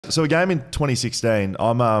So a game in 2016,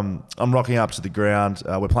 I'm rocking up to the ground.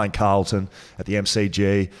 We're playing Carlton at the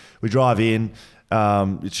MCG. We drive in.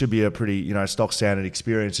 It should be a pretty, stock standard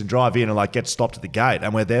experience, and drive in and like get stopped at the gate,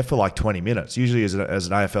 and we're there for like 20 minutes. Usually as an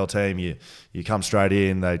AFL team, you come straight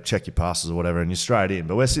in, they check your passes or whatever, and you're straight in.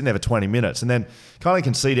 But we're sitting there for 20 minutes, and then kind of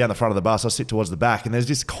can see down the front of the bus. I sit towards the back, and there's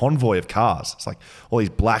this convoy of cars. It's like all these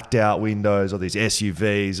blacked out windows, all these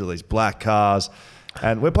SUVs, all these black cars.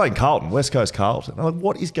 And we're playing Carlton, West Coast Carlton. I'm like,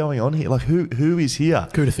 what is going on here? Like, who is here?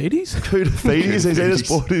 Kudafides? Kudafides, he's just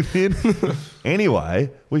brought him in. Anyway,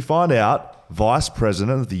 we find out Vice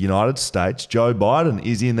President of the United States, Joe Biden,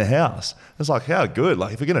 is in the house. It's like, how good.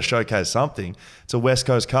 Like, if we're going to showcase something, it's a West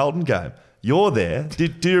Coast Carlton game. You're there.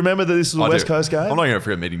 Do you remember that this was a West Coast game? I'm not going to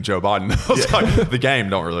forget meeting Joe Biden. I was like, the game,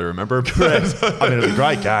 don't really remember. Correct. I mean, it was a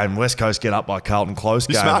great game. West Coast get up by Carlton, close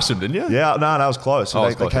game. You smashed him, didn't you? Yeah, no, it was close. Oh,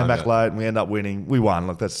 they came back late and we end up winning. We won.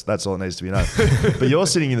 Look, that's all it needs to be known. But you're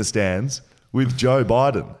sitting in the stands with Joe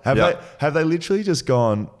Biden. Have they literally just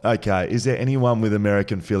gone, okay, is there anyone with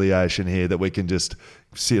American affiliation here that we can just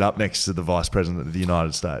sit up next to the Vice President of the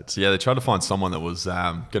United States? Yeah, they tried to find someone that was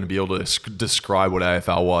going to be able to describe what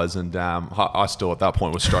AFL was, and I still at that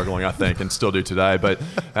point was struggling, I think, and still do today. But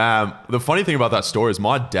the funny thing about that story is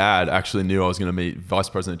my dad actually knew I was going to meet Vice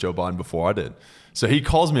President Joe Biden before I did. So he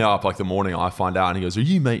calls me up like the morning I find out, and he goes, "Are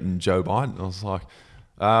you meeting Joe Biden?" And I was like,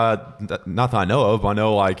 not that I know of. I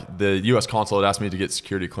know like the U.S. consulate asked me to get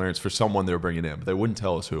security clearance for someone they were bringing in, but they wouldn't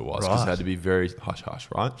tell us who it was because it had to be very hush-hush,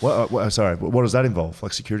 right? Sorry, what does that involve?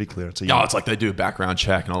 Like security clearance? Yeah, it's like they do a background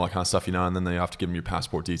check and all that kind of stuff, and then they have to give them your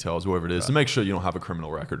passport details, whoever it is, to make sure you don't have a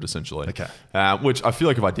criminal record, essentially. Okay. Which I feel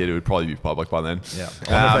like if I did, it would probably be public by then. Yeah.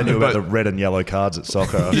 I wonder if they knew about the red and yellow cards at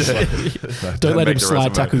soccer. Don't let him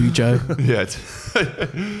slide tackle you, Joe. Yeah.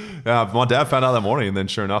 My dad found out that morning, and then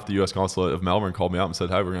sure enough, the U.S. consulate of Melbourne called me up and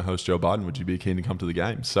said, "Hey, we're going to host Joe Biden. Would you be keen to come to the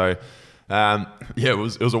game?" So, it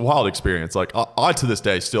was a wild experience. Like I to this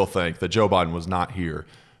day still think that Joe Biden was not here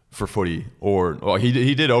for footy, or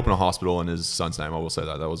he did open a hospital in his son's name. I will say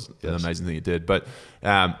that was an amazing thing he did. But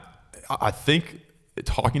I think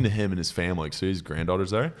talking to him and his family, so his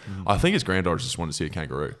granddaughter's there. I think his granddaughters just wanted to see a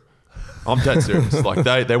kangaroo. I'm dead serious. Like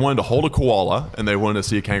they wanted to hold a koala and they wanted to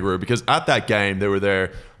see a kangaroo, because at that game they were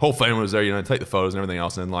there, whole family was there, take the photos and everything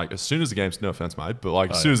else. And like as soon as the game, no offense, mate, but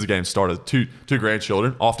like as soon as the game started, two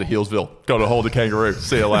grandchildren off to Healesville, go to hold a kangaroo.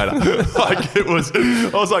 See you later.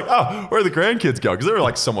 I was like, oh, where the grandkids go? Because they were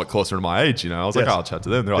like somewhat closer to my age, I was like, oh, I'll chat to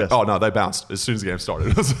them. They're like, oh no, they bounced as soon as the game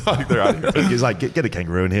started. I was like, they're out of here. He's like, get a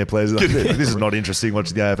kangaroo in here, please. Like, this is not interesting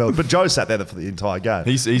watching the AFL. But Joe sat there for the entire game.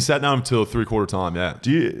 He sat down until 3/4 time. Yeah.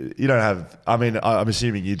 Do you don't have? I mean, I'm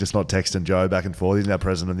assuming you're just not texting Joe back and forth. He's now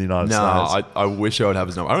president of the United States. No, I wish I would have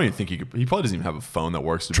his number. I don't even think he could. He probably doesn't even have a phone that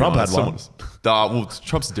works. Trump had one. Well,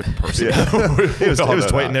 Trump's a different person. Yeah. he was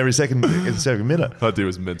tweeting every second minute. That dude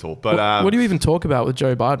was mental. But what do you even talk about with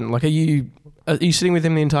Joe Biden? Like, are you sitting with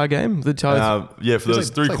him the entire game? Yeah, for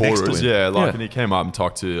those 3/4. Yeah, and he came up and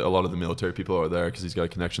talked to a lot of the military people who are there because he's got a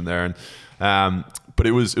connection there. And but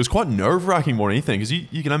it was quite nerve-wracking more than anything, because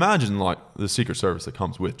you can imagine like the Secret Service that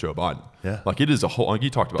comes with Joe Biden. Yeah, like it is a whole. Like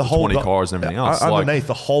you talked about the 20 cars and everything else. Underneath,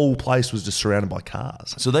 the whole place was just surrounded by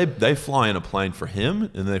cars. So they fly in a plane for him,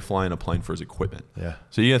 and they fly in a plane for his equipment. Yeah.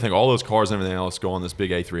 So you gotta think all those cars and everything else go on this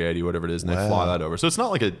big A380, whatever it is, and they fly that over. So it's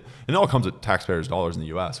not like it all comes with taxpayers' dollars in the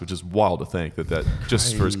U.S., which is wild to think that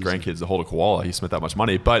just for his grandkids to hold a koala, he spent that much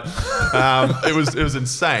money. But it was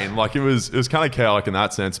insane. Like it was kind of chaotic in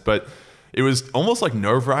that sense, but it was almost like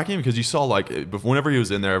nerve-wracking, because you saw like whenever he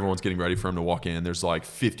was in there, everyone's getting ready for him to walk in. There's like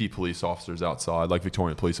 50 police officers outside, like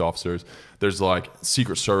Victorian police officers. There's like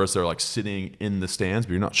Secret Service. They're like sitting in the stands,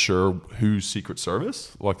 but you're not sure who's Secret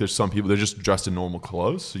Service. Like there's some people, they're just dressed in normal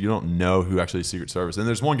clothes, so you don't know who actually is Secret Service. And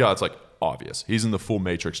there's one guy that's like obvious. He's in the full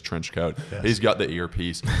Matrix trench coat. Yes. He's got the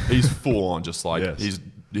earpiece. He's full on just like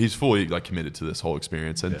he's fully like committed to this whole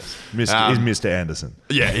experience. And he's Mr. Anderson.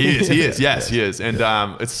 Yeah, he is. He is. Yes, he is. And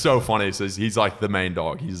it's so funny. So he's like the main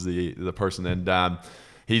dog. He's the person, and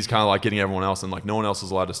he's kind of like getting everyone else, and like no one else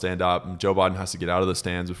is allowed to stand up. And Joe Biden has to get out of the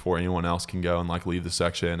stands before anyone else can go and like leave the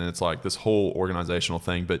section. And it's like this whole organizational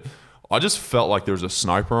thing. But I just felt like there was a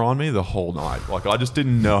sniper on me the whole night. Like I just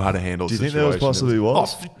didn't know how to handle the situation. Do you think there possibly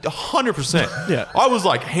was? 100%. Yeah. I was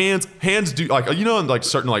like hands do like, in like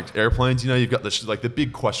certain like airplanes, you've got this like the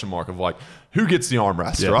big question mark of like who gets the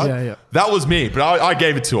armrest, right? Yeah. That was me, but I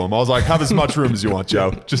gave it to him. I was like, have as much room as you want,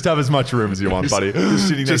 Joe. Just have as much room as you want, buddy. Just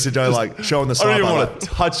sitting next to Joe, like showing the sniper. I don't even want to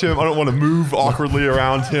touch him. I don't want to move awkwardly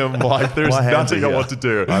around him. Like there's nothing I want to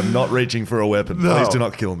do. I'm not reaching for a weapon. No. Please do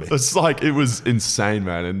not kill me. It's like, it was insane,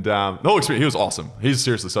 man. And the whole experience, he was awesome. He's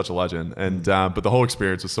seriously such a legend. And but the whole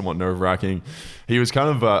experience was somewhat nerve-wracking. He was kind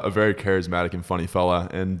of a very charismatic and funny fella.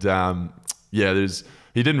 And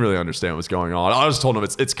he didn't really understand what was going on. I just told him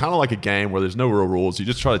it's kind of like a game where there's no real rules. You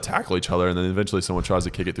just try to tackle each other, and then eventually someone tries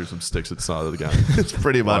to kick it through some sticks at the side of the game. It's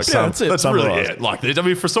pretty much that's really it. Like, I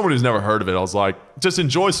mean, for someone who's never heard of it, I was like, just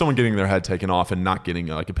enjoy someone getting their head taken off and not getting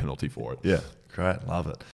like a penalty for it. Yeah, great, love it.